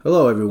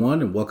Hello,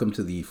 everyone, and welcome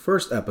to the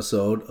first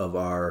episode of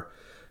our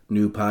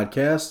new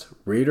podcast,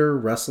 Raider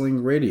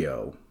Wrestling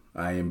Radio.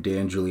 I am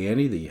Dan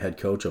Giuliani, the head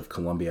coach of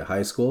Columbia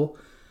High School,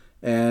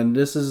 and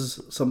this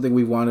is something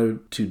we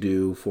wanted to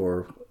do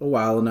for a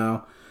while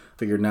now.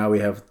 Figured now we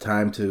have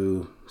time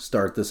to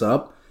start this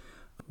up.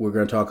 We're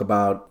going to talk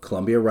about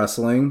Columbia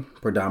wrestling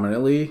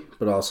predominantly,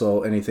 but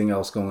also anything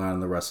else going on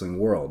in the wrestling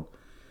world.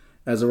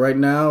 As of right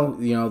now,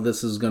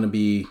 this is going to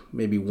be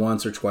maybe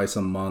once or twice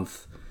a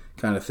month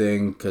kind of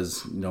thing,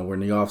 because we're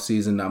in the off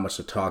season, not much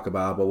to talk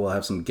about, but we'll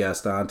have some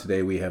guests on.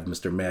 Today we have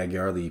Mr.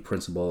 Magyar, the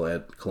principal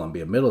at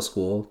Columbia Middle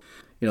School.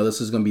 This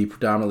is going to be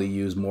predominantly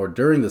used more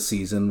during the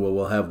season, where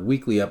we'll have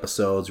weekly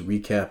episodes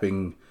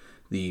recapping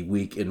the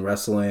week in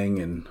wrestling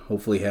and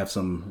hopefully have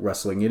some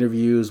wrestling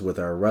interviews with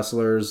our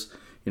wrestlers,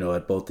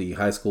 at both the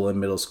high school and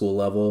middle school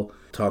level.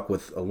 Talk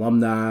with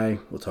alumni,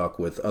 we'll talk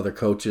with other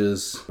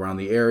coaches around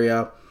the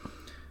area,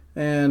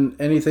 and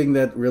anything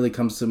that really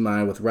comes to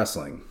mind with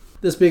wrestling.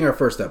 This being our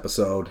first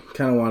episode,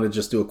 kind of want to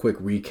just do a quick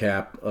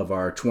recap of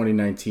our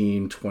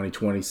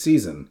 2019-2020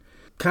 season.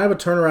 Kind of a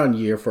turnaround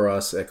year for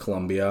us at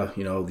Columbia.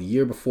 The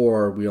year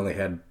before, we only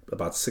had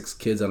about 6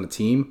 kids on the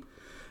team.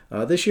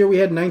 This year, we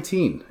had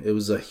 19. It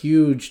was a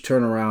huge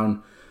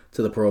turnaround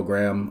to the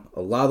program.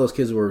 A lot of those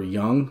kids were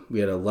young. We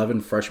had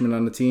 11 freshmen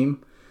on the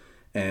team,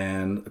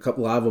 and a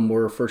lot of them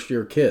were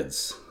first-year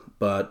kids.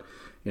 But,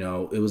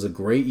 it was a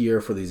great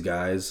year for these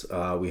guys.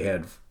 We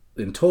had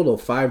in total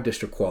 5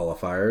 district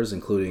qualifiers,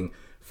 including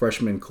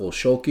freshman Cole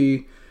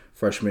Schulke,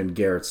 freshman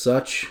Garrett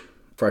Such,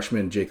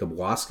 freshman Jacob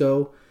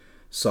Wasco,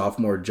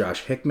 sophomore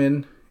Josh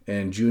Hickman,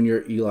 and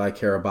junior Eli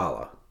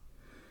Carabala.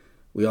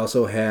 We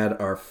also had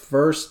our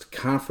first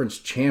conference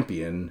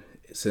champion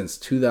since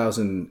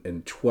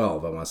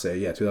 2012, I want to say.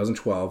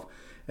 2012.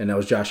 And that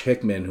was Josh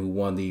Hickman, who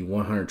won the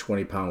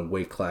 120-pound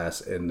weight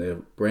class in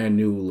the brand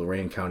new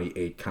Lorain County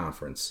 8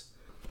 conference.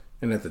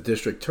 And at the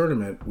district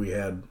tournament, we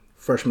had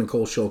freshman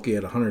Cole Schulke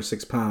at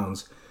 106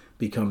 pounds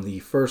become the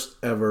first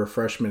ever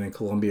freshman in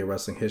Columbia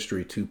wrestling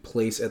history to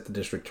place at the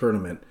district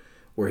tournament,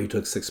 where he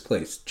took 6th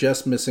place,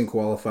 just missing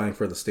qualifying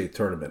for the state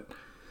tournament.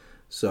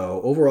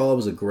 So overall, it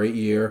was a great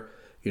year.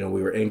 We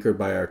were anchored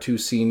by our 2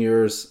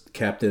 seniors,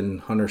 Captain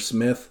Hunter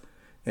Smith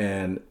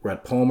and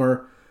Rhett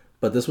Palmer.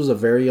 But this was a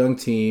very young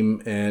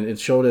team, and it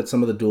showed at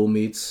some of the dual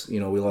meets. We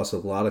lost a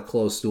lot of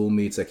close dual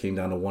meets that came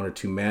down to 1 or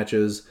 2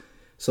 matches,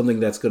 something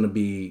that's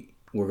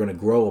we're going to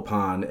grow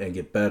upon and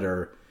get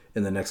better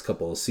in the next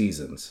couple of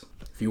seasons.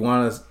 If you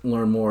want to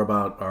learn more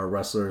about our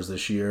wrestlers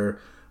this year,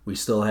 we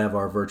still have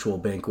our virtual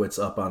banquets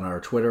up on our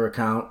Twitter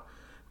account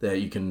that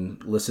you can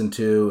listen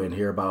to and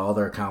hear about all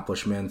their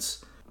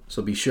accomplishments.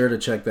 So be sure to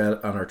check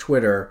that on our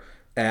Twitter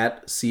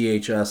at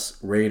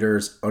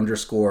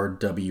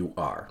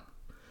CHSRaiders_WR.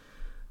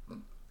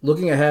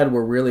 Looking ahead,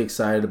 we're really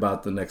excited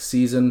about the next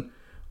season.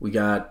 We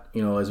got,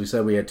 as we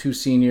said, we had 2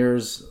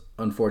 seniors,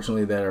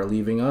 unfortunately, that are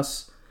leaving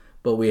us.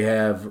 But we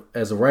have,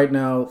 as of right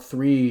now,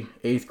 3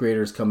 8th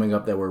graders coming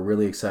up that we're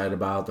really excited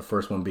about. The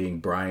first one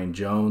being Brian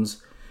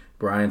Jones.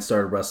 Brian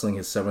started wrestling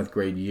his 7th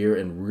grade year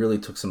and really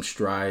took some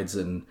strides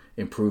and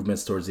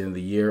improvements towards the end of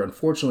the year.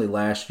 Unfortunately,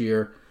 last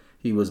year,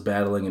 he was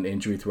battling an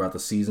injury throughout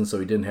the season, so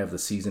he didn't have the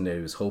season that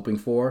he was hoping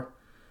for.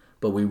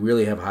 But we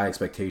really have high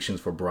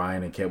expectations for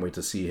Brian and can't wait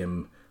to see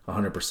him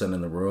 100%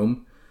 in the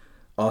room.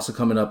 Also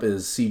coming up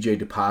is CJ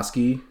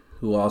Duposki,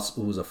 who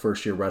was a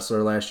first-year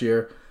wrestler last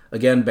year.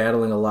 Again,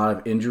 battling a lot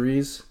of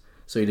injuries,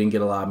 so he didn't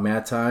get a lot of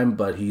mat time,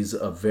 but he's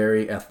a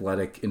very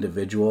athletic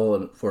individual,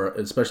 and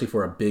especially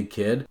for a big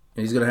kid. And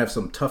he's going to have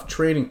some tough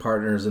training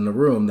partners in the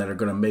room that are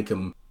going to make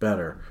him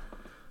better.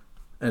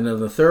 And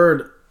then the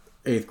third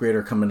 8th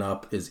grader coming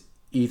up is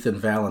Ethan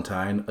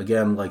Valentine.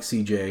 Again, like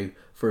CJ,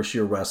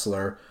 first-year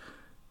wrestler.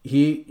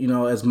 He,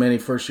 as many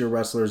first-year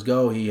wrestlers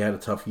go, he had a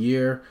tough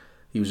year.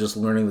 He was just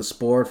learning the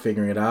sport,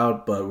 figuring it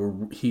out, but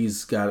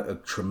he's got a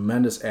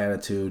tremendous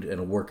attitude and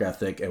a work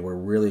ethic, and we're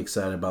really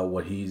excited about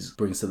what he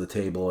brings to the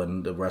table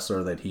and the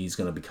wrestler that he's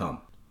going to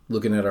become.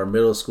 Looking at our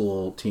middle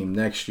school team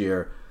next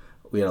year,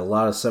 we had a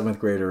lot of 7th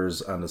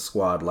graders on the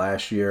squad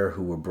last year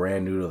who were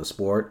brand new to the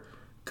sport.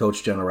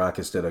 Coach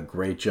Generakis did a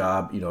great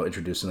job,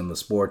 introducing them to the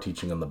sport,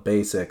 teaching them the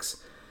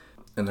basics,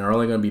 and they're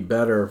only going to be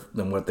better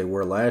than what they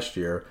were last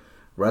year.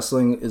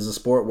 Wrestling is a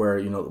sport where,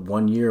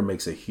 1 year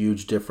makes a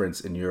huge difference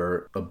in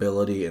your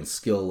ability and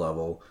skill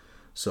level.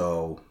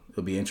 So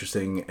it'll be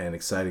interesting and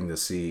exciting to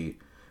see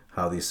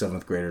how these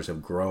 7th graders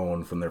have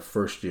grown from their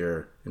first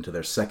year into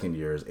their second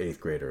year as 8th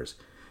graders.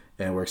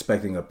 And we're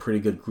expecting a pretty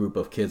good group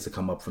of kids to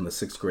come up from the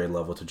 6th grade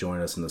level to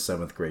join us in the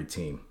 7th grade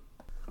team.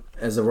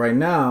 As of right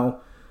now,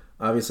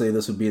 obviously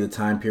this would be the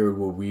time period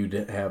where we'd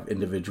have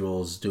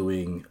individuals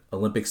doing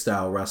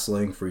Olympic-style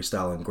wrestling,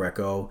 freestyle, and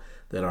Greco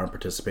that aren't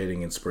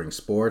participating in spring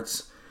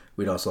sports.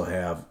 We'd also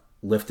have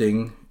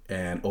lifting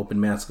and open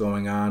mats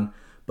going on.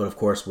 But of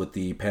course, with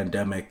the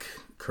pandemic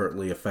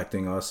currently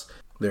affecting us,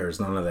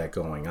 there's none of that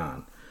going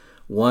on.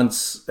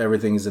 Once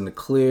everything's in the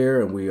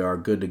clear and we are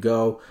good to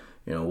go,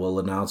 we'll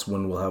announce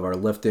when we'll have our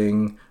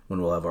lifting, when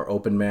we'll have our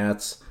open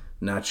mats.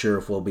 Not sure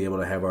if we'll be able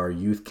to have our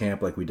youth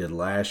camp like we did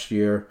last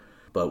year.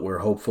 but we're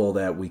hopeful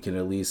that we can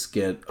at least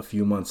get a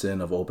few months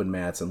in of open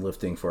mats and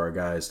lifting for our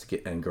guys to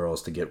get and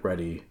girls to get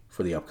ready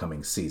for the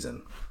upcoming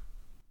season.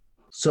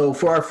 So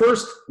for our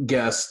first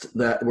guest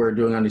that we're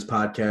doing on these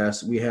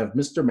podcasts, we have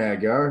Mr.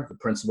 Magyar, the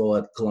principal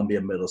at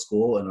Columbia Middle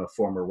School and a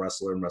former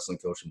wrestler and wrestling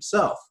coach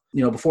himself.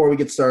 Before we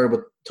get started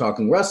with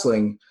talking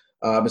wrestling,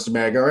 Mr.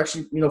 Magyar,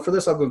 actually, for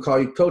this, I'm going to call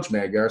you Coach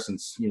Magyar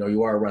since,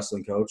 you are a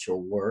wrestling coach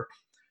or were.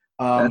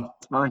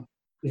 That's fine.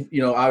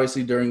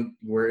 Obviously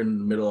we're in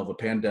the middle of a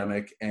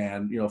pandemic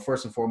and,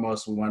 first and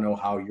foremost, we want to know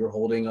how you're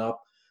holding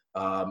up.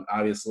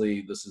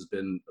 Obviously, this has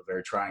been a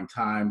very trying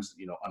times,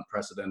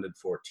 unprecedented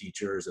for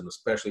teachers and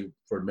especially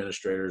for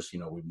administrators.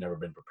 We've never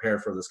been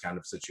prepared for this kind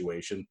of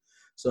situation.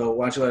 So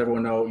why don't you let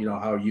everyone know,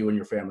 how you and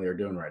your family are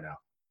doing right now?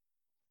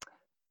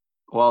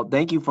 Well,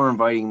 thank you for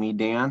inviting me,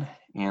 Dan,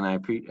 and I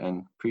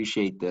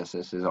appreciate this.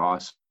 This is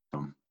awesome.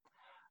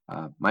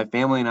 My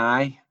family and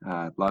I,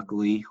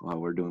 luckily,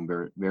 we're doing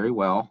very, very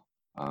well.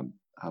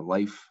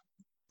 Life,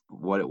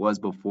 what it was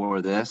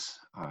before this,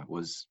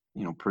 was,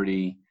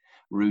 pretty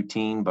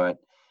routine, but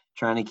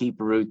trying to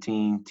keep a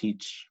routine,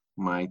 teach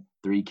my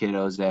 3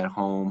 kiddos at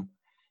home,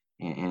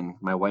 and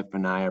my wife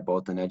and I are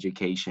both in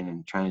education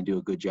and trying to do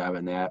a good job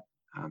in that.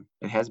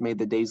 It has made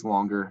the days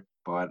longer,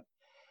 but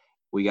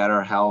we got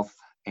our health,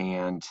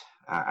 and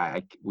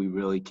we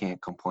really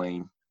can't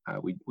complain.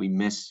 We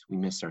miss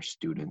our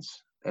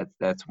students.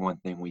 That's one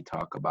thing we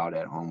talk about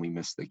at home. We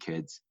miss the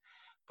kids,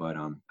 but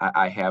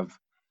I have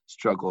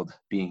struggled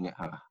being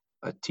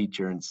a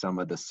teacher in some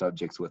of the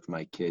subjects with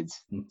my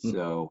kids. Mm-hmm.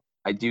 So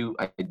I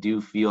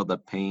do feel the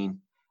pain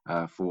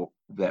for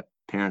that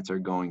parents are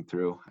going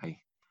through.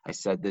 I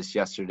said this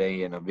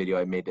yesterday in a video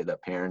I made to the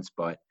parents,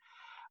 but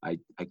I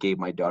gave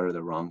my daughter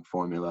the wrong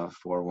formula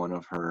for one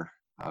of her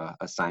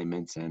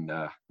assignments, and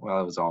it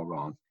was all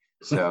wrong.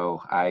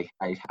 So I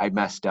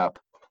messed up,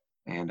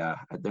 and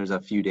there's a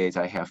few days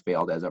I have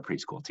failed as a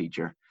preschool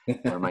teacher,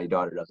 where my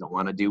daughter doesn't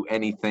want to do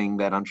anything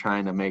that I'm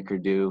trying to make her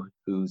do,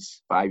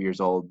 who's 5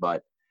 years old,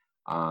 but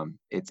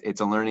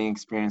it's a learning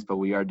experience, but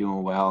we are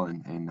doing well,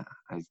 and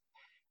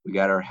we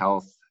got our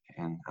health,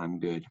 and I'm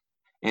good.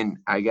 And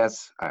I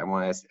guess I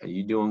want to ask, are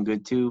you doing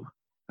good too,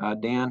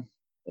 Dan?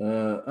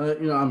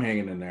 I'm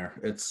hanging in there.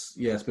 It's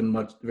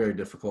been very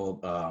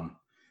difficult.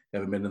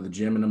 Haven't been to the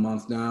gym in a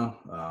month now.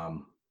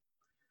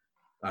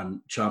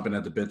 I'm chomping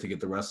at the bit to get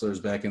the wrestlers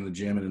back in the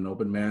gym and in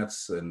open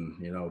mats, and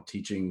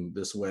teaching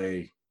this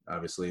way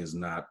obviously is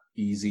not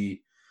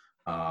easy.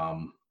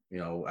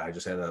 I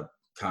just had a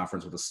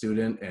conference with a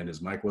student and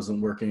his mic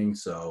wasn't working,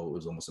 so it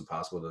was almost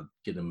impossible to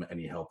get him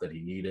any help that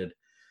he needed.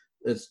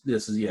 It's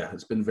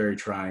been very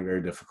trying,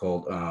 very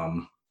difficult.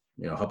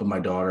 Helping my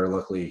daughter,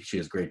 luckily she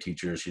has great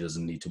teachers, she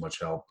doesn't need too much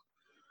help.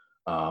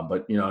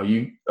 But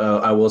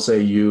I will say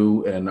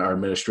you and our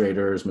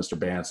administrators, Mr.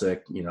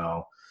 Bancic,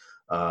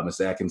 Ms.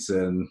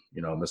 Atkinson,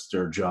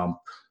 Mr. Jump,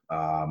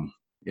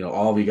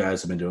 all of you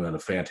guys have been doing a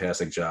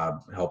fantastic job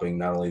helping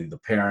not only the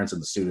parents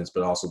and the students,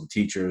 but also the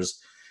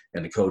teachers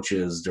and the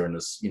coaches during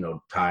this,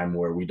 time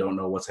where we don't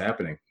know what's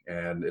happening.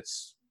 And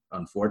it's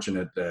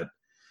unfortunate that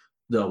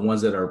the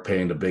ones that are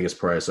paying the biggest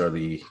price are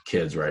the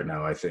kids right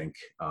now, I think.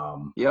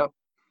 Yep.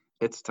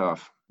 It's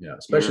tough. Yeah,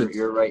 especially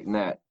you're right in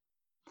that.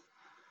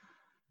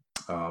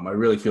 I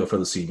really feel for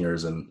the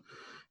seniors, and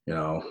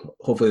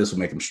hopefully this will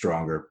make them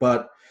stronger.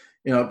 But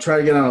try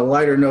to get on a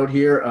lighter note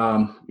here.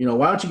 Why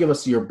don't you give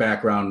us your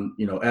background,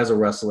 as a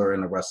wrestler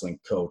and a wrestling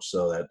coach,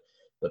 so that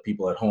the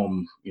people at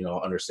home,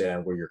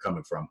 understand where you're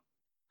coming from.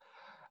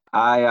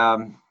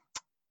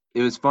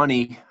 It was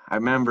funny. I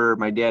remember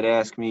my dad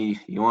asked me,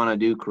 "You want to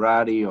do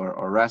karate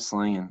or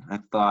wrestling?" And I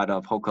thought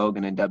of Hulk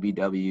Hogan and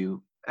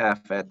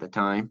WWF at the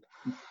time.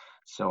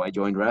 So I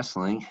joined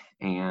wrestling,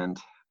 and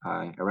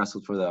I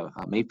wrestled for the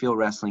Mayfield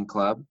Wrestling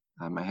Club.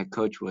 My head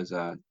coach was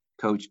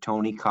Coach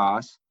Tony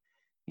Koss,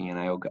 and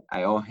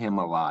I owe him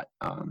a lot.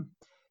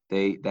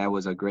 That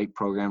was a great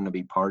program to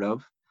be part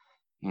of,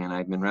 and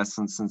I've been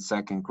wrestling since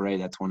 2nd grade.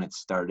 That's when it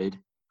started.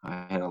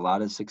 I had a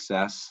lot of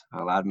success.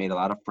 Made a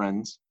lot of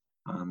friends.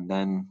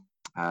 Then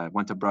I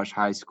went to Brush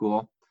High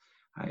School.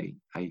 I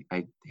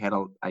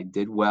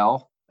did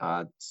well.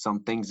 Some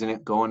things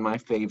didn't go in my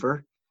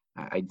favor.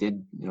 I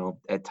did,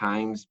 at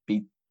times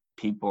beat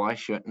people I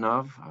shouldn't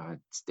have,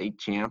 state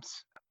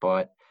champs,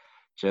 but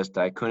just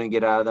I couldn't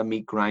get out of the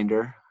meat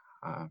grinder.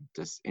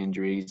 Just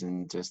injuries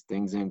and just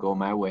things didn't go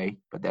my way,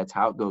 but that's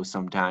how it goes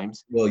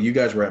sometimes. Well, you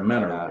guys were at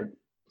Menor, right?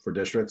 For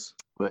districts?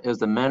 But it was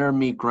the Menor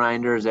meat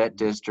grinders at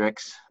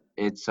districts.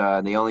 It's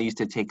they only used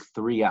to take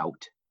 3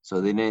 out,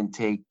 so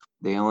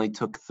they only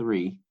took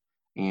 3,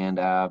 and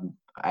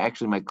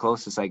my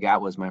closest I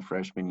got was my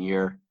freshman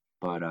year,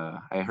 but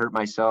I hurt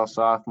myself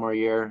sophomore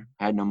year,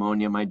 had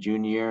pneumonia my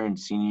junior year, and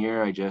senior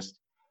year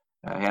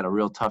I had a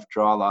real tough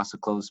draw, lost a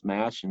close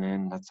match, and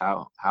then that's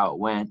how it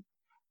went.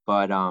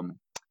 But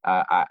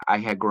I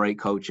had great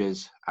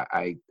coaches.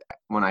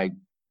 When I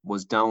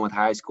was done with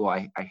high school,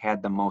 I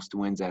had the most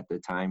wins at the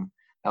time.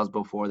 That was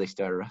before they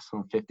started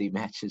wrestling 50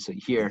 matches a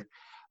year.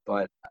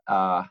 But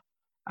I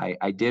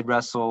did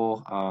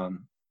wrestle.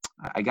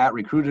 I got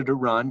recruited to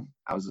run.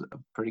 I was a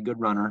pretty good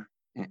runner.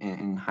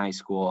 in high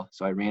school.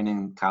 So I ran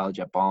in college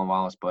at Ball and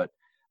Wallace, but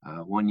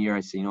 1 year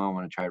I said, I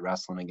want to try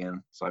wrestling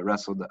again. So I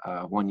wrestled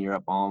 1 year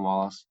at Ball and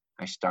Wallace.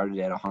 I started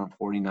at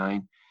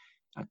 149.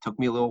 It took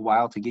me a little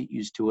while to get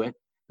used to it.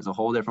 It's a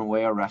whole different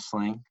way of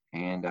wrestling,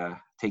 and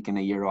taking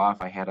a year off,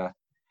 I had to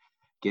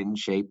get in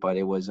shape. But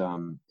it was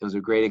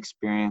a great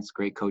experience,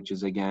 great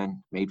coaches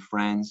again, made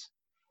friends,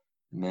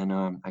 and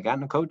then I got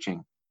into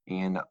coaching.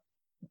 And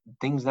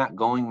things not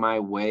going my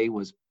way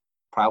was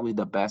probably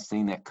the best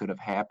thing that could have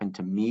happened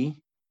to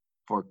me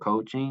for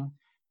coaching,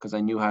 because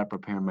I knew how to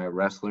prepare my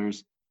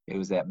wrestlers. It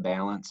was that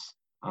balance.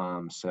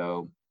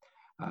 So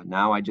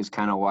now I just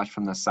kind of watch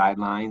from the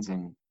sidelines,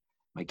 and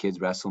my kids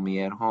wrestle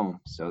me at home.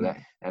 So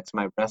that's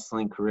my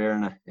wrestling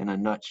career in a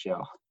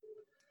nutshell.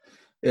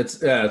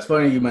 It's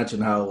funny you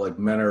mentioned how like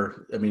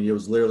Mentor, I mean, it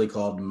was literally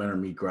called Mentor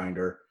Meat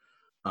Grinder.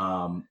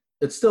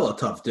 It's still a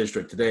tough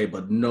district today,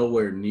 but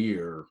nowhere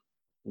near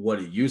what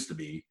it used to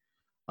be.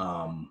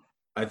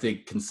 I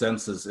think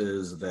consensus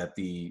is that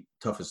the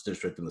toughest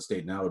district in the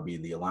state now would be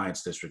the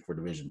Alliance District for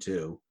Division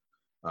II.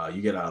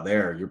 You get out of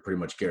there, you're pretty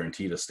much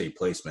guaranteed a state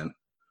placement.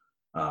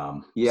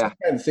 Yeah.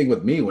 So the thing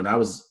with me when I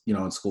was,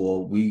 in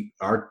school, we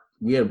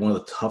had one of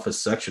the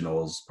toughest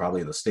sectionals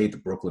probably in the state, the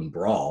Brooklyn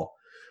Brawl.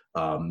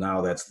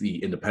 Now that's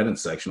the independent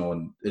sectional,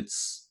 and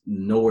it's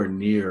nowhere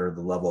near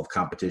the level of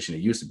competition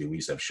it used to be. We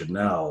used to have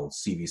Chanel,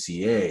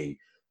 CVCA,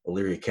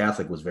 Elyria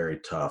Catholic was very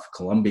tough.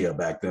 Columbia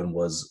back then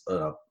was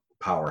a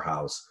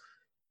powerhouse.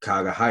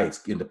 Cuyahoga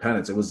Heights,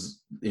 Independence. It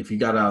was, if you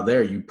got out of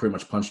there, you pretty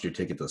much punched your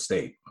ticket to the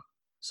state.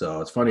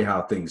 So it's funny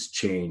how things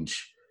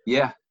change.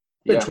 Yeah.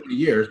 It's been 20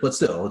 years, but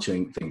still,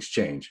 things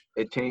change.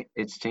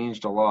 It's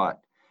changed a lot.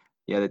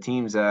 Yeah, the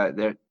teams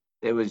there's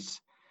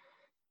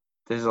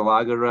a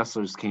lot of good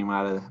wrestlers came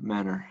out of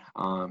Mentor.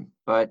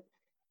 But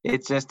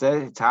it's just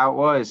it's how it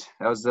was.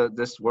 That was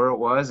this where it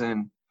was,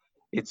 and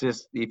it's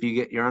just if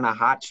you're on a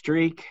hot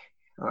streak,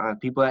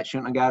 people that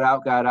shouldn't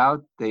have got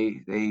out.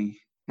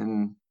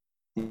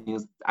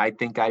 I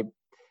think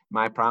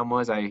my problem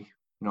was I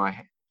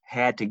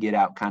had to get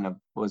out, kind of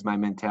was my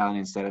mentality,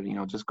 instead of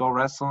just go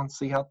wrestle and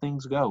see how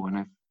things go, and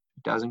if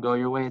it doesn't go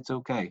your way, it's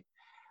okay.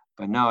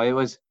 But no, it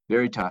was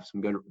very tough.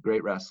 Some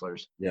great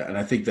wrestlers. Yeah, and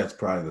I think that's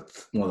probably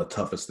one of the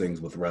toughest things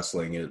with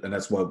wrestling, and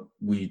that's what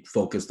we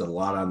focused a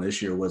lot on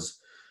this year was,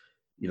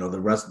 the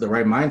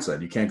right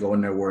mindset. You can't go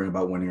in there worrying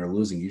about winning or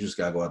losing. You just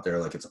gotta go out there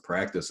like it's a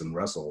practice and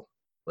wrestle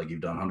like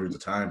you've done hundreds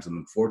of times. And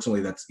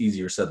unfortunately, that's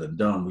easier said than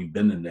done. We've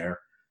been in there.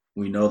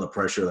 We know the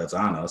pressure that's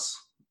on us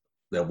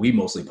that we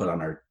mostly put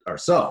on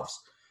ourselves.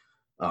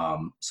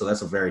 So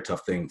that's a very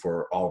tough thing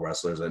for all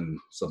wrestlers and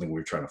something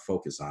we're trying to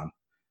focus on.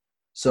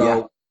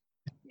 So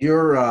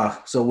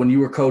so when you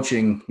were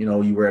coaching,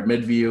 you were at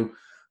Midview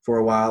for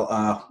a while.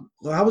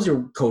 How was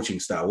your coaching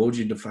style?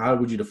 How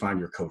would you define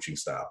your coaching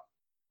style?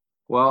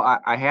 Well,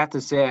 I have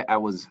to say I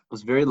was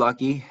very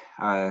lucky.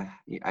 I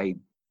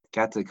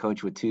got to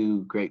coach with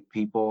two great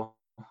people,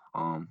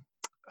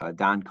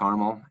 Don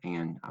Carmel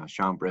and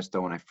Sean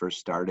Bristow when I first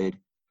started.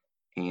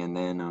 And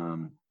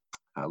then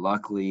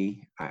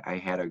luckily I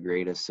had a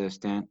great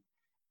assistant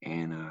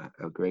and a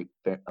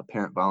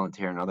parent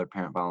volunteer and other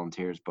parent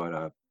volunteers.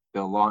 But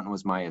Bill Lawton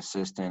was my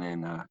assistant,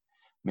 and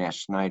Matt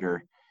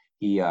Schneider,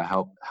 he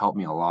helped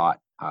me a lot.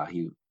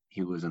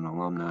 He was an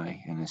alumni,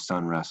 and his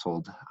son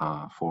wrestled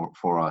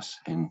for us.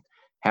 And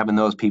having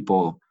those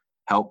people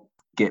help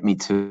get me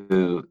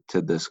to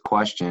this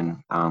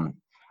question.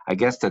 I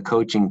guess the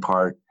coaching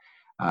part,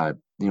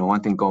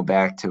 one thing going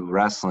back to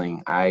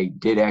wrestling, I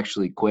did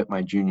actually quit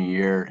my junior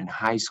year in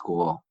high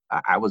school.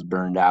 I was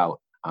burned out,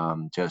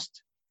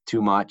 just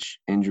too much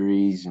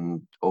injuries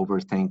and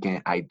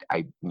overthinking.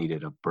 I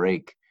needed a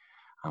break.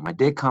 I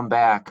did come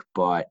back,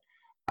 but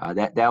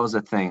that was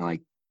a thing.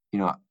 Like,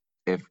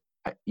 if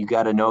you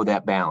got to know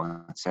that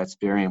balance, that's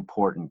very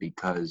important,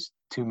 because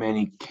too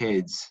many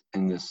kids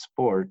in this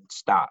sport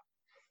stop,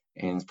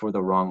 and for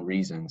the wrong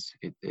reasons.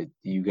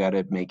 You got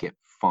to make it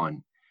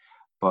fun.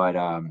 But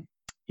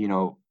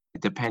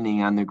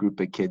depending on the group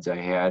of kids I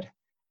had,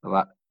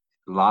 a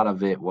lot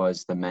of it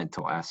was the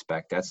mental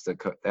aspect. That's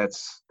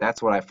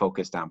what I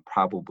focused on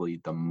probably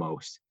the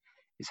most,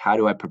 is how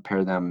do I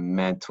prepare them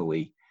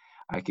mentally.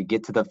 I could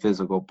get to the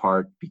physical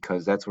part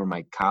because that's where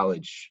my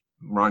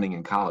running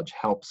in college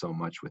helped so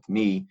much with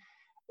me,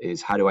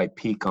 is how do I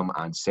peak them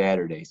on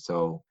Saturday.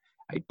 So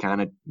I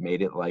kind of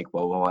made it like,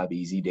 well, we'll have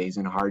easy days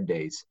and hard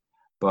days.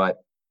 But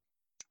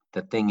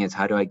the thing is,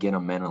 how do I get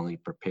them mentally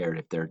prepared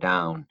if they're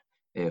down,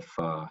 if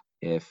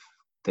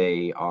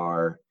they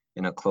are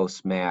in a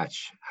close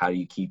match? How do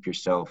you keep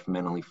yourself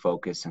mentally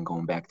focused and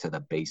going back to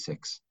the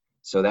basics?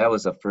 So that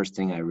was the first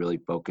thing I really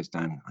focused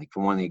on. Like,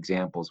 for one of the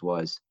examples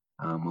was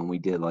when we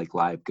did like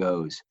live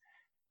goes,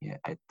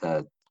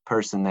 the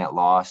person that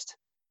lost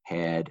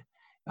had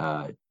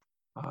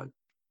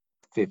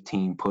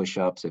 15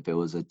 push-ups. If it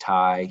was a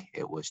tie,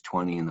 it was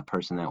 20, and the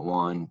person that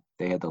won,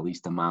 they had the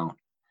least amount.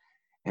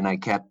 And I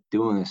kept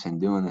doing this, and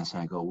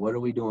I go, what are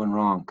we doing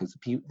wrong? Because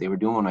they were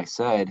doing what I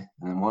said.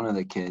 And then one of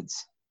the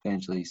kids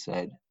eventually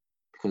said,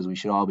 because we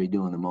should all be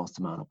doing the most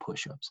amount of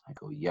push-ups. I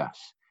go,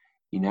 yes.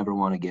 You never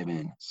want to give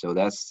in. So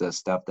that's the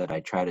stuff that I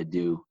try to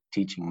do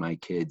teaching my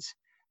kids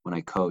when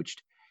I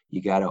coached.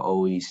 You got to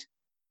always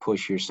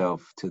push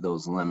yourself to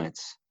those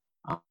limits.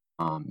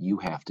 You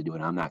have to do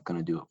it. I'm not going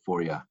to do it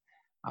for you.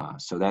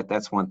 So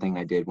that's one thing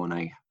I did when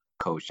I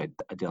coached. I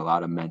did a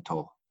lot of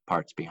mental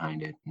parts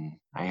behind it, and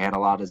I had a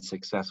lot of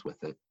success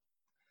with it.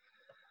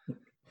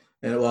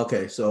 And well,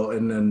 okay, so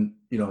and then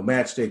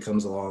match day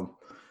comes along.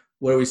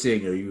 What are we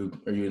seeing? Are you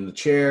in the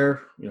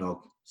chair,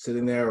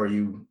 sitting there, or are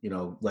you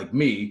like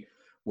me,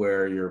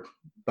 where you're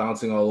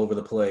bouncing all over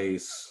the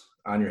place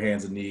on your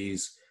hands and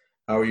knees?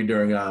 How are you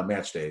during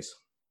match days?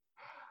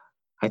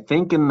 I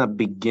think in the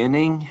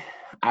beginning,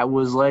 I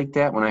was like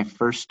that when I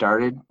first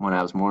started, when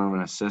I was more of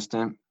an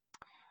assistant.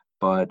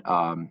 But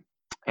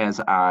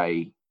as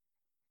I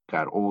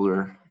got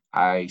older,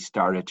 I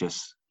started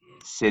just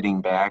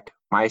sitting back.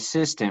 My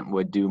assistant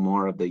would do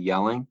more of the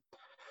yelling.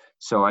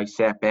 So I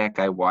sat back,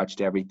 I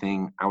watched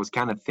everything. I was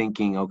kind of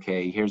thinking,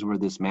 okay, here's where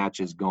this match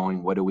is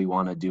going. What do we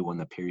want to do when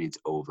the period's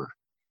over?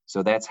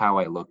 So that's how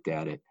I looked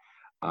at it.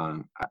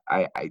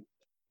 I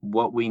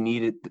what we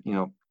needed,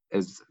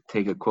 is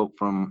take a quote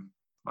from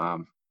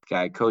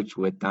guy I coached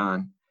with,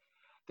 Don,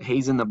 the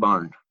hay's in the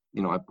barn.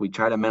 We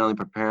try to mentally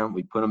prepare them.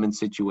 We put them in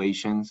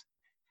situations.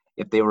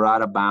 If they were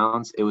out of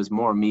bounds, it was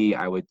more me.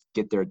 I would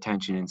get their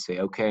attention and say,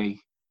 okay,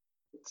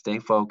 stay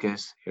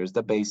focused. Here's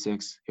the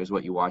basics. Here's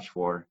what you watch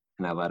for.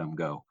 And I let them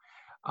go.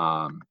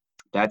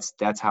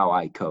 That's how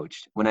I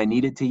coached. When I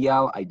needed to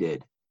yell, I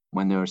did.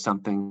 When there was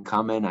something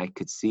coming, I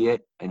could see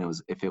it. And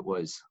if it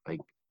was like,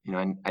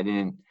 I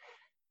didn't,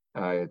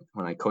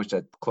 when I coached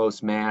a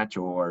close match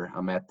or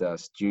I'm at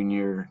the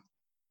junior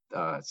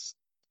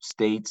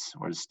states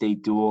or the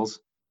state duels,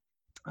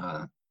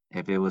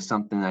 if it was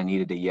something I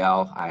needed to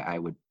yell, I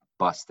would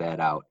bust that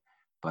out.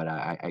 But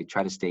I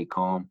try to stay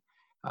calm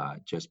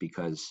just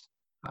because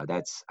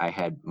I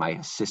had my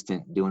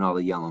assistant doing all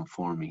the yelling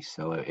for me.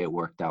 So it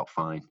worked out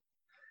fine.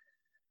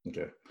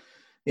 Okay.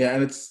 Yeah,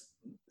 and it's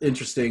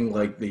interesting,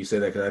 like that you say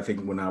that, because I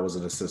think when I was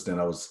an assistant,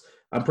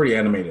 I'm pretty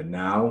animated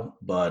now,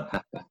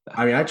 but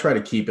I mean, I try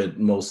to keep it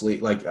mostly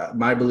like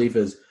my belief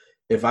is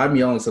if I'm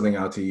yelling something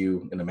out to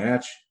you in a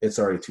match, it's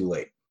already too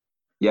late.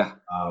 Yeah.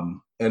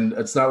 And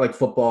it's not like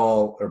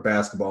football or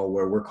basketball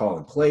where we're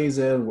calling plays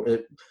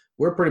in.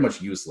 We're pretty much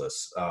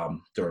useless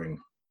during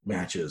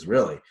matches,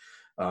 really.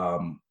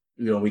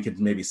 We could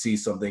maybe see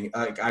something.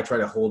 I try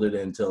to hold it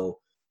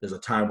until there's a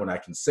time when I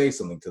can say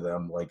something to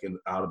them, like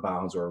out of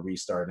bounds or a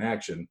restart in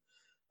action.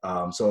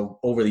 So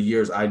over the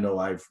years, I know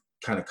I've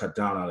kind of cut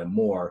down on it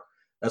more.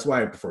 That's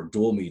why I prefer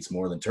dual meets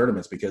more than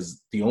tournaments,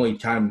 because the only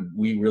time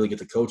we really get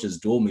to coach is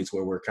dual meets,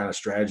 where we're kind of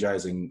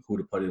strategizing who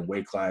to put in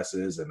weight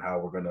classes and how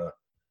we're going to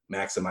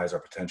maximize our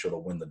potential to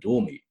win the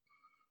dual meet.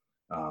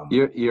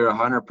 You're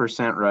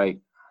 100% right.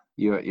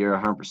 You're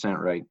 100%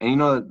 right.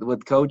 And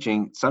with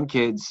coaching, some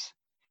kids,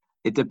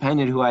 it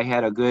depended who I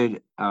had a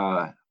good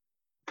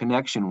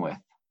connection with.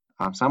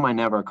 Some I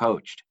never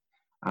coached.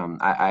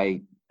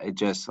 I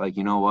just like,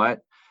 you know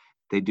what?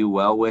 They do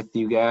well with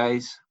you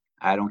guys.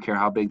 I don't care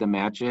how big the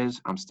match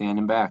is. I'm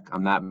standing back.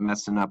 I'm not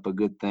messing up a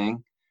good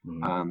thing.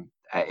 Mm-hmm.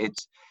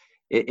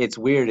 It's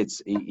weird.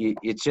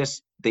 It's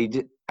just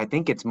I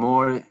think it's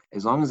more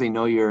as long as they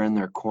know you're in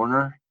their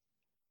corner.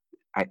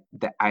 I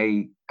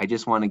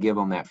just want to give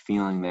them that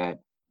feeling that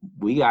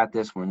we got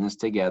this. We're in this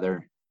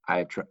together.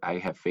 I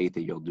have faith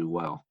that you'll do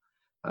well.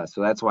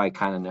 So that's why I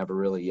kind of never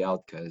really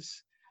yelled,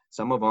 because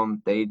some of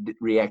them, they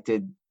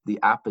reacted the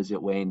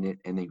opposite way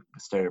and they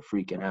started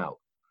freaking out.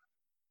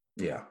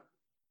 Yeah.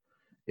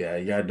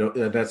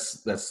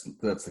 That's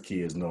the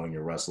key, is knowing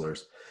your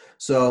wrestlers.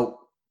 So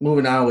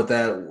moving on with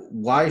that,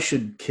 why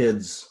should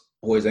kids,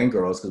 boys and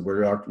girls, because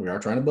we are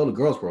trying to build a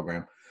girls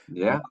program.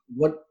 Yeah.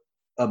 What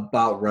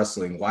about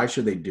wrestling? Why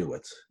should they do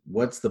it?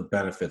 What's the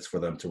benefits for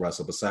them to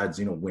wrestle besides,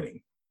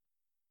 winning?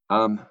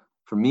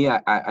 For me,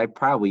 I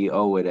probably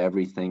owe it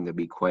everything, to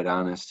be quite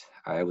honest.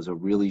 I was a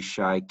really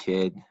shy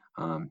kid,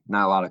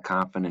 not a lot of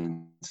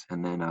confidence.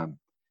 And then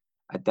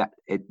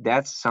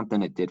that's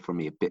something it did for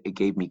me. It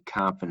gave me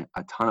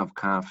a ton of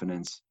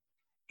confidence,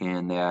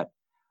 and that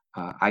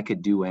I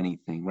could do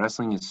anything.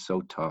 Wrestling is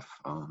so tough.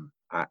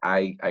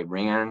 I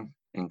ran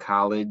in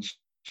college.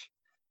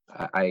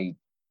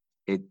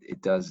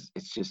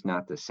 It's just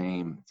not the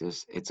same.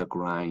 It's a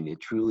grind.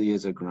 It truly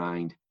is a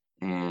grind.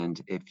 And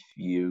if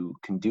you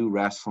can do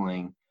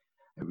wrestling,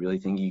 I really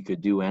think you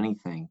could do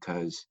anything,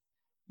 because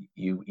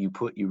you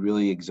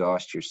really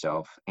exhaust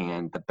yourself.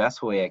 And the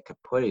best way I could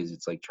put it is,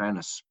 it's like trying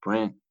to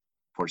sprint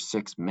for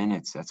 6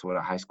 minutes. That's what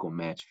a high school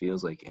match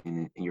feels like,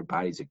 and your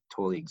body's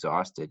totally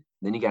exhausted.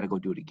 Then you got to go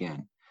do it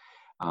again.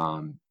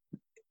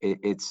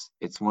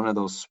 It's one of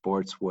those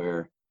sports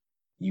where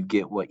you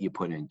get what you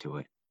put into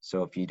it.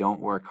 So if you don't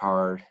work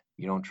hard,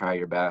 you don't try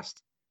your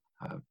best,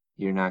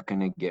 you're not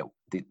going to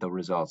get the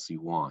results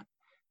you want.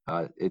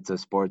 It's a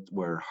sport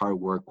where hard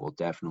work will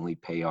definitely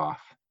pay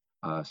off.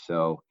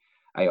 So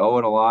I owe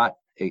it a lot.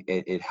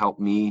 It helped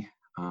me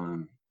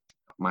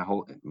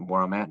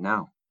where I'm at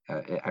now.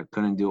 I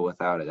couldn't do it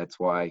without it. That's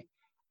why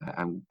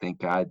thank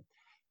God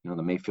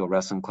the Mayfield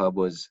Wrestling Club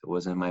was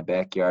in my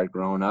backyard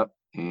growing up,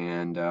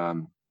 and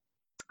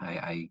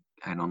I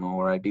don't know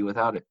where I'd be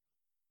without it.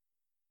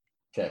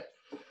 Okay.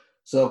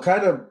 So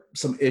kind of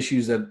some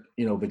issues that,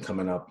 been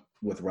coming up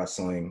with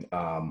wrestling.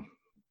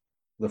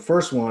 The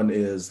first one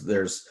is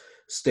there's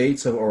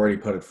states have already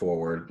put it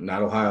forward,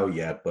 not Ohio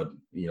yet, but,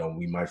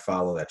 we might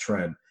follow that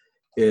trend,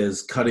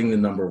 is cutting the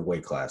number of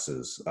weight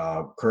classes.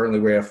 Currently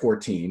we're at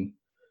 14.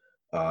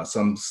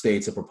 Some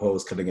states have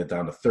proposed cutting it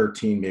down to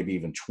 13, maybe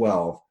even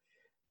 12.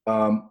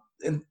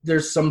 And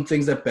there's some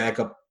things that back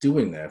up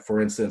doing that.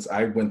 For instance,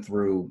 I went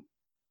through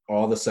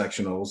all the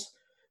sectionals,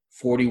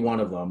 41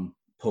 of them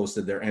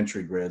posted their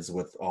entry grids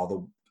with all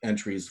the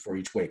entries for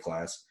each weight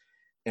class.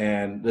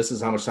 And this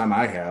is how much time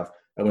I have.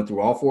 I went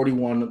through all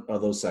 41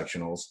 of those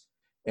sectionals,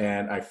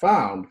 and I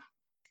found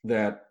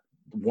that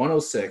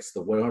 106,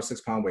 the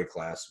 106-pound weight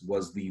class,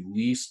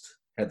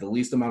 had the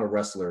least amount of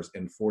wrestlers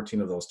in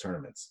 14 of those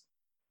tournaments.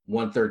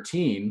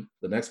 113,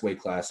 the next weight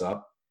class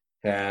up,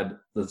 had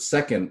the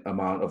second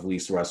amount of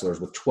least wrestlers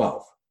with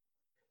 12.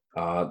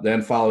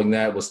 Then following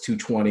that was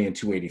 220 and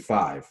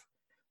 285.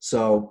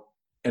 So,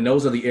 and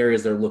those are the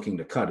areas they're looking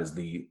to cut, is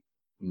the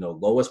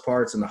lowest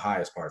parts and the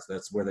highest parts.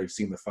 That's where they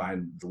seem to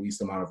find the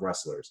least amount of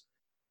wrestlers.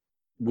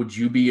 Would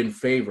you be in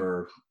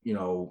favor,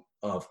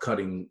 of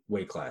cutting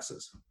weight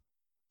classes?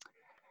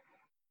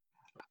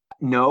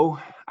 No,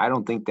 I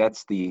don't think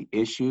that's the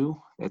issue.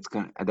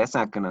 That's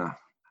not gonna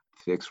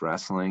fix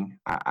wrestling.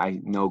 I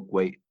know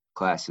weight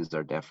classes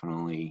are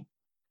definitely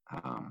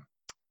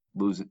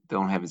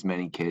don't have as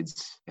many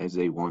kids as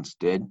they once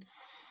did.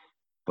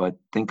 But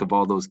think of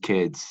all those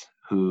kids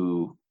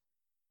who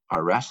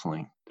are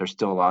wrestling. There's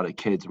still a lot of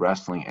kids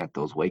wrestling at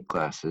those weight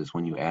classes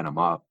when you add them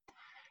up.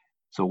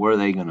 So where are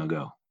they going to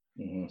go?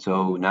 Mm-hmm.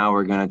 So now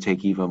we're going to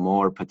take even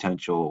more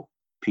potential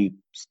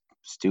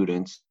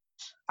students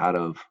out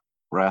of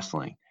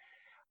wrestling.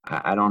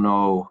 I don't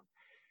know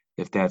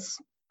if that's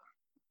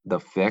the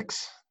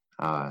fix.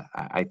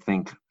 I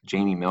think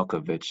Jamie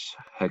Milkovich,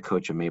 head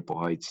coach of Maple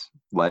Heights,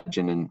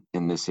 legend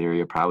in this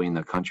area, probably in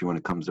the country when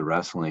it comes to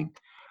wrestling.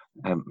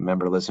 I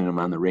remember listening to him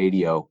on the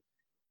radio,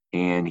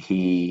 and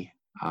he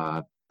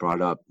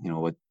brought up,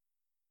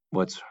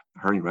 what's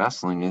hurting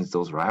wrestling is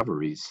those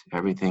rivalries.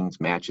 Everything's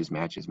matches,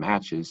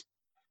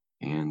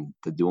 and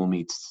the dual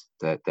meets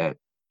that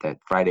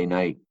Friday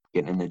night,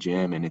 getting in the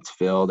gym and it's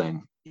filled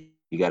and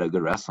you got a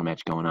good wrestling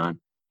match going on.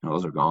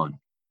 Those are gone.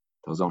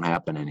 Those don't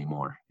happen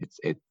anymore.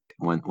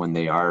 When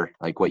they are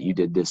like what you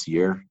did this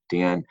year,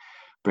 Dan,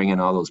 bringing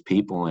all those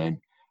people in,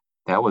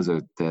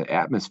 the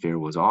atmosphere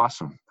was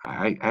awesome.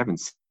 I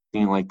haven't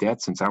seen like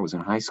that since I was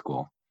in high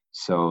school.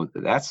 So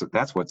that's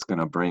what's going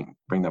to bring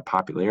the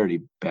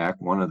popularity back.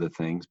 One of the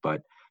things,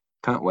 but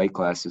cut weight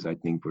classes, I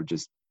think we're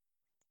just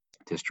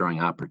destroying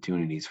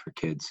opportunities for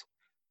kids.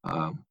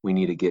 We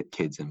need to get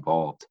kids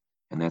involved,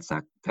 and that's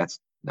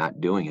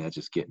not doing it. That's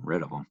just getting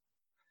rid of them.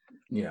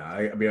 Yeah,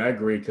 I mean, I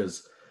agree,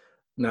 because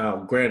now,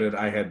 granted,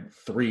 I had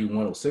 3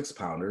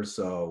 106-pounders,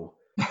 so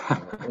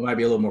I might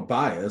be a little more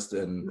biased,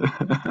 and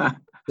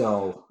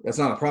so that's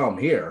not a problem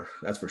here,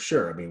 that's for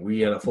sure. I mean,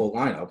 we had a full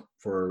lineup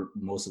for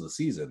most of the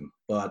season,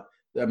 but,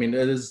 I mean,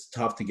 it is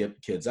tough to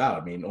get kids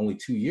out. I mean, only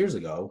 2 years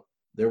ago,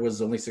 there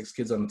was only 6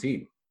 kids on the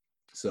team.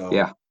 So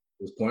yeah,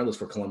 it was pointless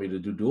for Columbia to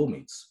do dual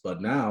meets.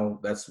 But now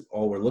that's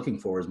all we're looking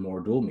for, is more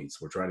dual meets.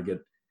 We're trying to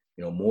get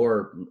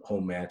more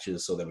home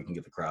matches so that we can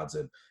get the crowds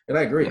in. And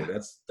I agree. Yeah.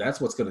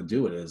 That's what's going to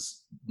do it.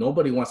 Is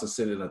nobody wants to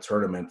sit in a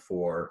tournament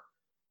for,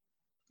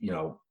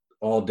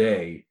 all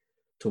day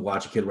to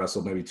watch a kid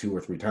wrestle maybe 2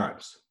 or 3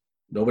 times.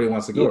 Nobody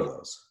wants to go to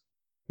those.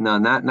 No,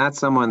 not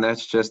someone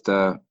that's just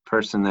a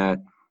person that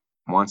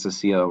wants to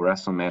see a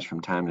wrestling match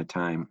from time to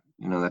time.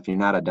 If you're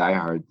not a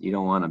diehard, you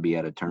don't want to be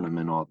at a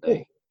tournament all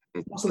day.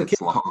 Most of the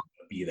kids long.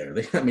 Be there.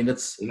 They're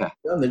just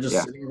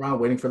sitting around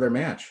waiting for their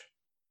match.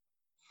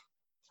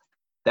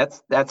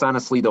 That's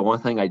honestly the one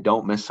thing I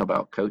don't miss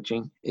about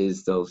coaching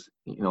is those,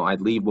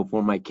 I'd leave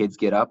before my kids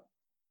get up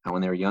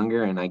when they were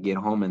younger, and I get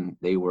home and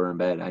they were in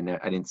bed. I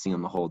didn't see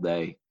them the whole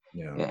day.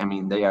 Yeah. I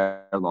mean, they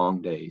are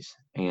long days,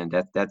 and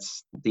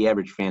that's the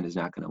average fan is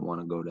not going to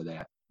want to go to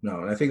that.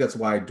 No, and I think that's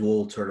why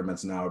dual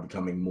tournaments now are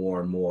becoming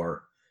more and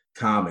more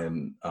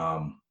common.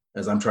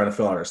 As I'm trying to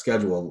fill out our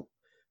schedule,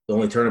 the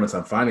only tournaments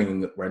I'm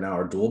finding right now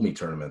are dual meet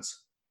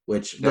tournaments,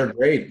 which they're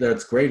great.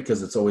 That's great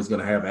because it's always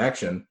going to have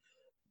action.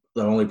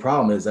 The only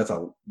problem is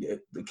the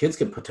kids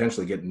could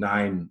potentially get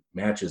 9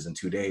 matches in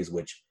 2 days,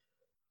 which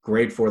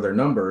great for their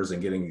numbers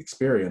and getting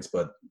experience,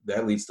 but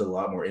that leads to a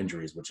lot more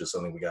injuries, which is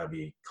something we got to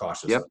be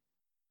cautious of.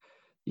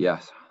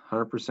 Yes,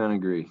 100%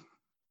 agree.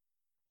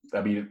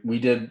 I mean, we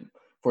did,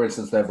 for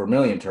instance, that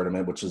Vermilion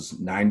tournament, which is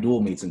 9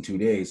 dual meets in 2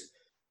 days.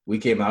 We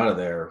came out of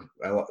there.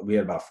 We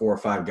had about 4 or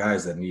 5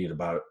 guys that needed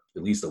about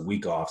at least a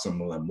week off.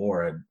 Some of them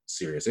more had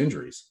serious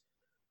injuries,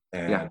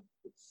 and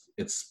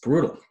it's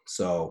brutal.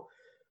 So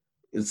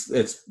it's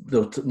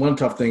the one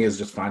tough thing is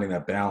just finding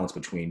that balance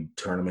between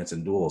tournaments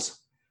and duels.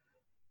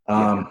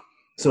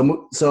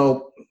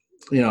 So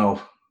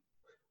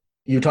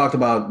you talked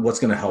about what's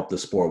going to help the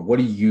sport. What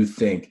do you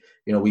think?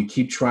 We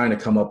keep trying to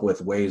come up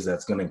with ways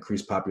that's going to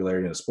increase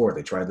popularity in the sport.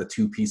 They tried the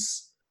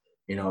two-piece,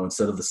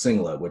 instead of the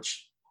singlet,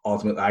 which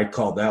ultimately I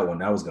called that one.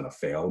 That was going to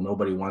fail.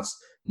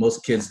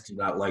 Most kids do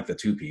not like the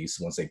two-piece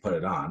once they put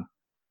it on.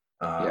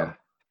 Yeah.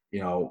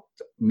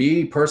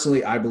 Me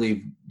personally, I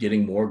believe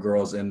getting more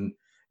girls in,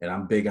 and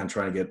I'm big on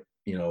trying to get,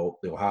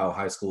 the Ohio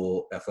High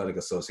School Athletic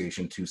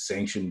Association to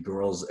sanction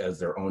girls as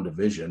their own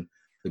division.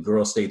 The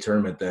girls' state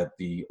tournament that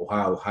the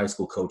Ohio high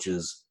school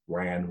coaches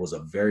ran was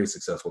a very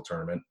successful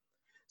tournament.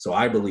 So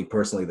I believe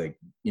personally that,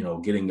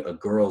 getting a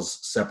girls'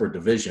 separate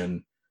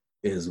division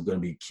is going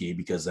to be key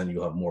because then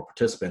you'll have more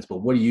participants.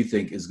 But what do you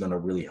think is going to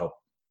really help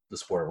the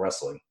sport of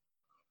wrestling?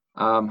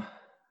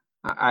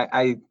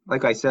 I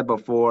like I said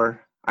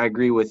before, I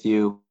agree with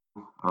you.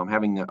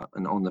 Having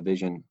an own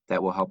division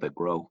that will help it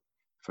grow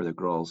for the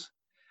girls.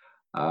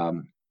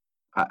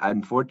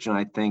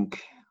 Unfortunately, I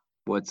think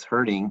what's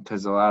hurting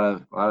because a lot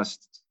of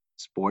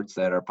sports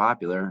that are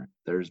popular,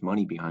 there's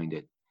money behind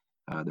it.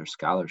 There's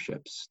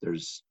scholarships.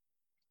 There's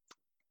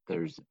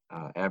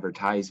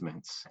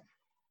advertisements,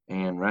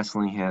 and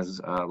wrestling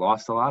has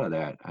lost a lot of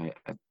that.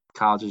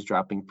 Colleges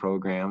dropping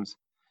programs,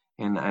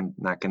 and I'm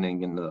not going to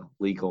get into the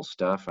legal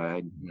stuff.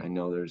 I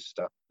know there's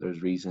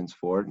reasons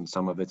for it, and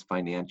some of it's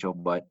financial,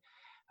 but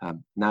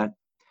not,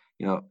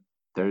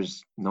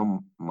 there's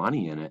no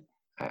money in it.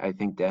 I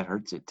think that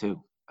hurts it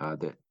too.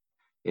 That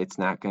it's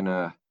not going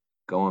to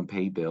go and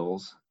pay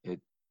bills.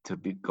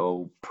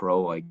 Go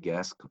pro, I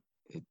guess.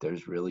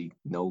 There's really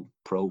no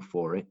pro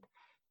for it.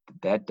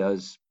 That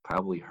does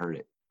probably hurt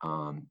it.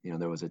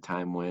 There was a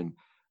time when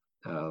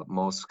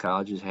most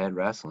colleges had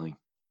wrestling,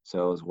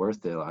 so it was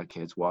worth it. A lot of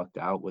kids walked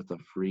out with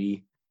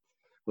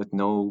with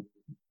no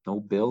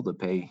bill to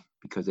pay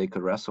because they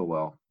could wrestle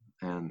well,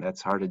 and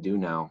that's hard to do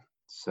now.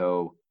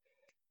 So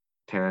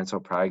parents are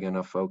probably going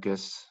to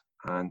focus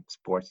on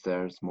sports.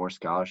 There's more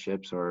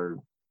scholarships, or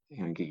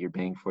get your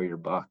bang for your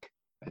buck.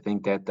 I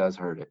think that does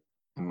hurt it,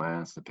 in my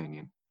honest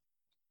opinion.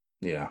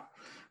 Yeah,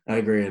 I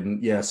agree.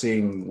 And yeah,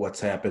 seeing what's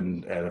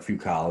happened at a few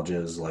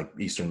colleges like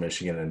Eastern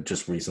Michigan and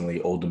just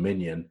recently Old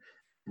Dominion,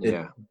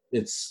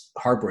 it's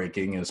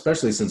heartbreaking, and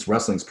especially since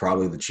wrestling's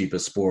probably the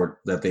cheapest sport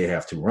that they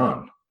have to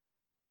run.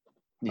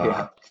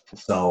 Yeah.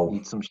 So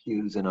need some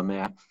shoes and a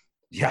mat.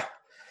 Yeah.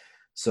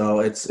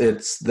 So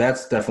that's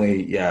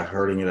definitely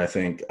hurting it, I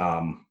think.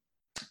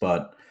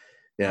 But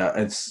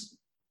yeah,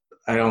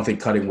 I don't think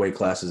cutting weight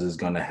classes is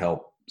going to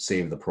help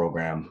save the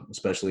program,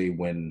 especially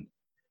when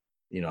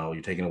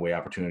you're taking away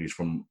opportunities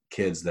from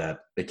kids that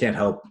they can't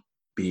help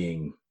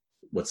being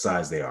what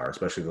size they are,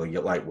 especially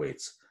the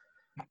lightweights.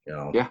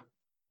 Yeah.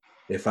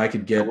 If I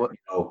could get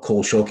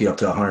Cole Shoki up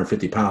to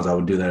 150 pounds, I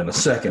would do that in a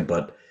second.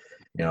 But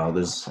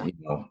there's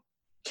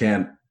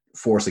can't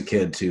force a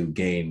kid to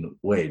gain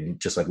weight,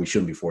 just like we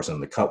shouldn't be forcing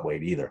them to cut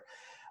weight either.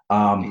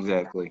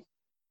 Exactly.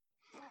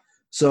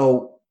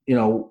 So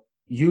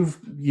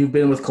you've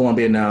been with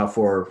Columbia now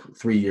for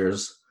 3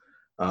 years.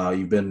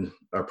 You've been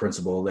our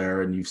principal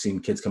there, and you've seen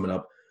kids coming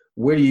up.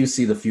 Where do you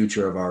see the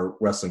future of our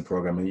wrestling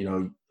program?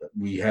 And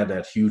we had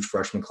that huge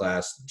freshman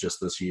class just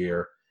this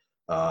year.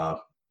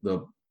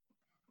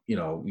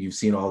 You've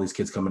seen all these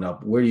kids coming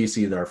up. Where do you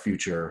see our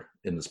future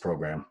in this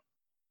program?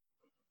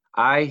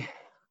 I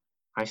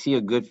see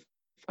a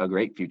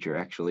great future,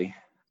 actually.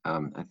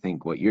 I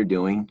think what you're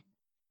doing,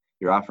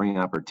 you're offering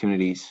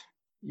opportunities,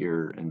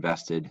 you're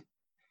invested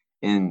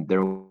in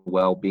their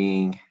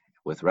well-being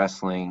with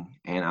wrestling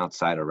and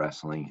outside of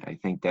wrestling. I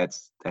think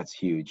that's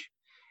huge.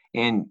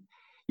 And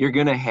you're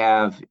going to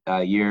have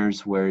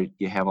years where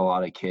you have a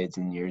lot of kids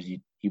and years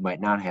you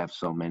might not have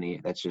so many.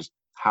 That's just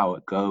how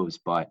it goes.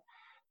 But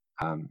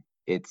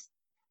it's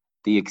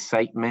the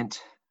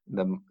excitement,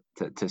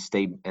 to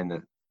stay, and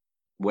the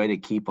way to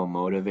keep them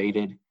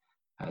motivated.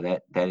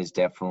 That is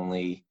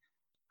definitely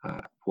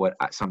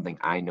something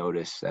I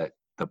notice that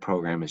the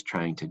program is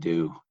trying to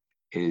do,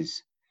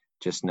 is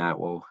just not,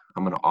 well,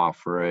 I'm going to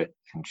offer it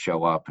and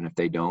show up, and if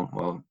they don't,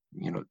 well,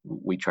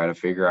 we try to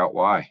figure out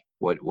why.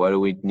 What do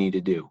we need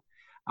to do?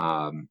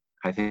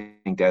 I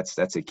think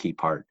that's a key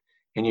part,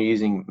 and you're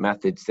using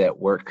methods that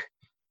work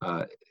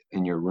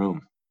in your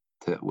room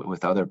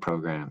with other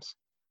programs.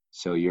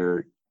 So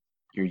you're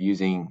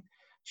using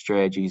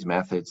strategies,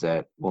 methods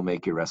that will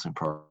make your wrestling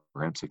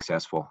program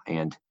successful,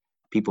 and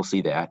people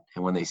see that,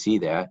 and when they see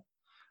that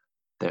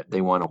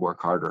they want to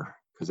work harder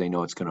because they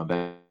know it's going to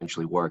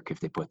eventually work if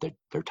they put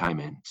their time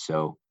in.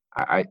 So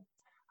I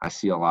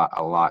see a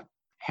lot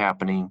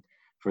happening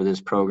for this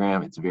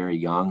program. It's very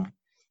young,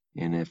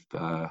 and if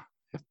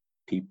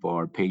people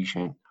are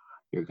patient,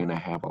 you're going to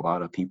have a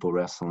lot of people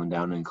wrestling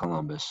down in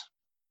Columbus.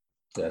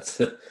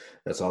 That's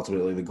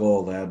ultimately the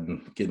goal,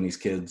 that getting these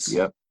kids,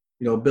 yep.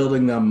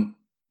 Building them,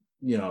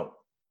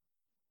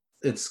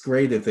 it's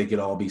great if they could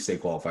all be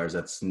state qualifiers.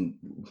 That's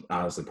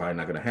honestly probably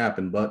not going to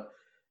happen, but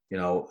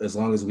as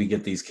long as we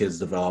get these kids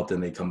developed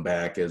and they come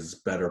back as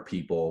better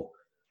people,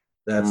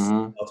 that's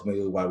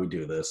ultimately why we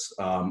do this.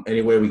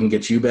 Any way we can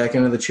get you back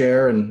into the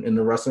chair and in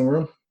the wrestling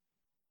room?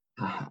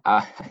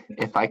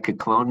 If I could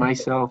clone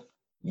myself,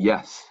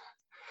 yes.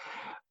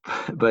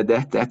 but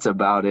that's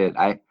about it.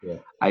 Yeah.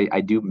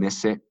 I do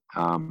miss it.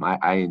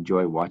 I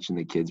enjoy watching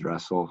the kids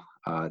wrestle.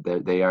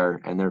 They are,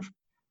 and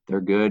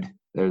they're good.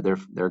 They're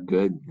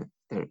good.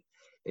 They're,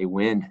 they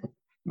win.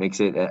 Makes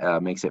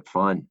it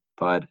fun.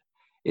 But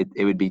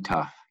it would be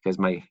tough because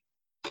my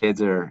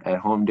kids are at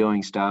home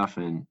doing stuff,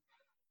 and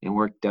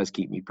work does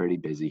keep me pretty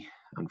busy.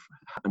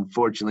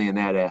 Unfortunately, in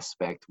that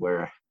aspect,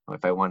 where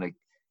if I want to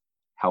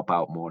help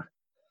out more.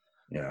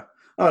 Yeah.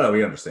 Oh no,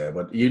 we understand.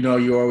 But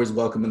you're always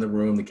welcome in the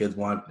room. The kids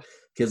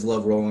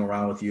love rolling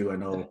around with you. I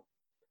know,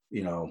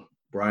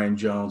 Brian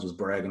Jones was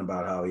bragging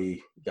about how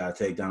he got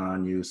a takedown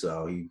on you,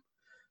 so he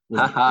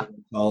was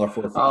taller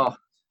for a few. Oh,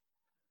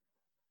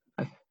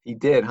 he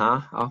did,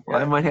 huh? Oh, well,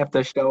 I Yeah. might have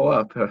to show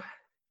up.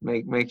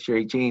 Make sure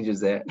he changes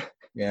that.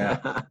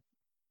 Yeah.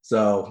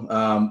 So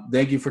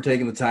thank you for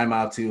taking the time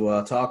out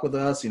to talk with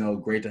us.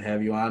 Great to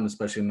have you on,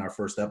 especially in our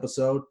first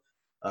episode.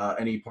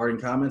 Any parting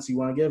comments you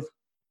want to give?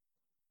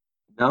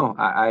 No,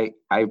 I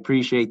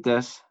appreciate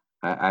this.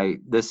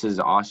 This is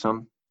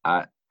awesome.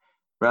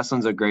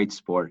 Wrestling's a great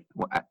sport.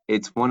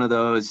 It's one of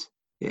those.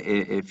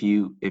 If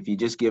you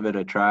just give it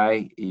a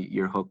try,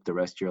 you're hooked the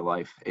rest of your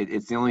life.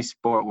 It's the only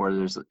sport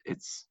where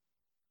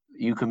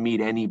you can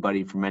meet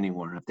anybody from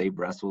anywhere. If they've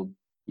wrestled,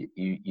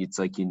 it's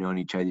like you've known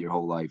each other your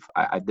whole life.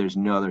 There's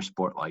no other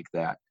sport like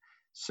that.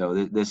 So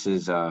this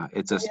is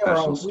it's a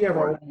special We have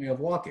our sport. own way of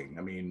walking.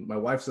 I mean, my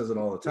wife says it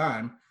all the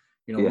time.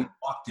 We Yeah.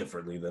 walk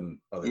differently than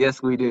other Yes,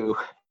 people. we do.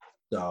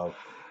 So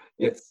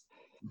Yeah.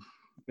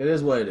 it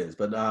is what it is.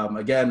 But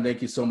again,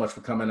 thank you so much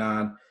for coming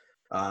on.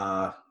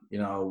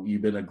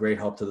 You've been a great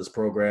help to this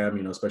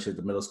program, especially at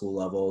the middle school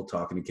level,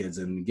 talking to kids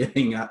and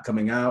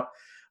coming out.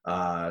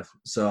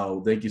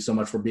 So thank you so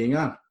much for being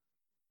on.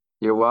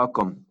 You're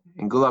welcome.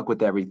 And good luck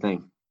with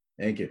everything.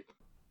 Thank you.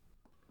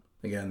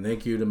 Again,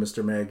 thank you to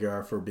Mr.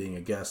 Magyar for being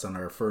a guest on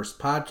our first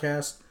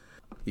podcast.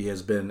 He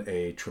has been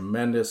a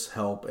tremendous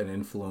help and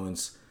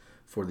influence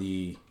for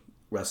the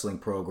wrestling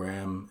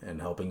program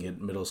and helping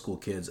get middle school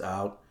kids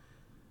out.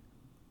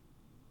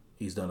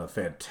 He's done a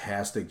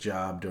fantastic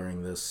job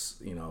during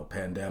this,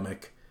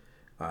 pandemic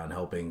on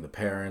helping the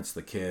parents,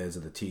 the kids,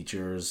 and the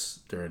teachers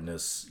during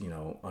this,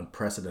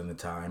 unprecedented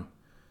time.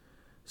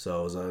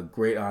 So it was a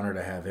great honor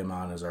to have him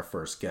on as our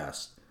first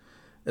guest.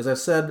 As I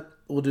said,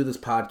 we'll do this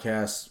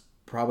podcast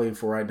probably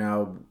for right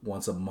now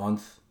once a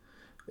month.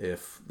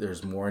 If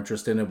there's more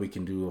interest in it, we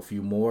can do a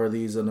few more of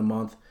these in a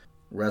month.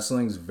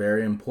 Wrestling is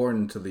very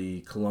important to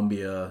the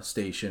Columbia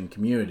Station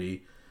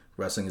community.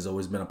 Wrestling has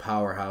always been a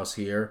powerhouse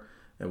here,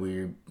 and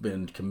we've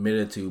been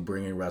committed to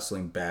bringing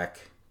wrestling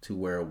back to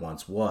where it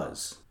once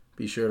was.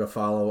 Be sure to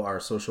follow our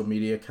social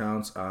media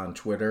accounts on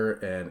Twitter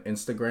and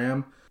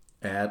Instagram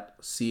at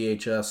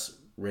CHS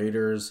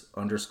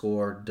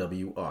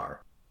Raiders_WR.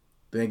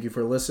 Thank you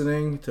for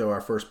listening to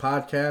our first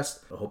podcast.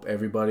 I hope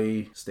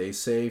everybody stays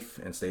safe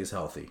and stays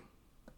healthy.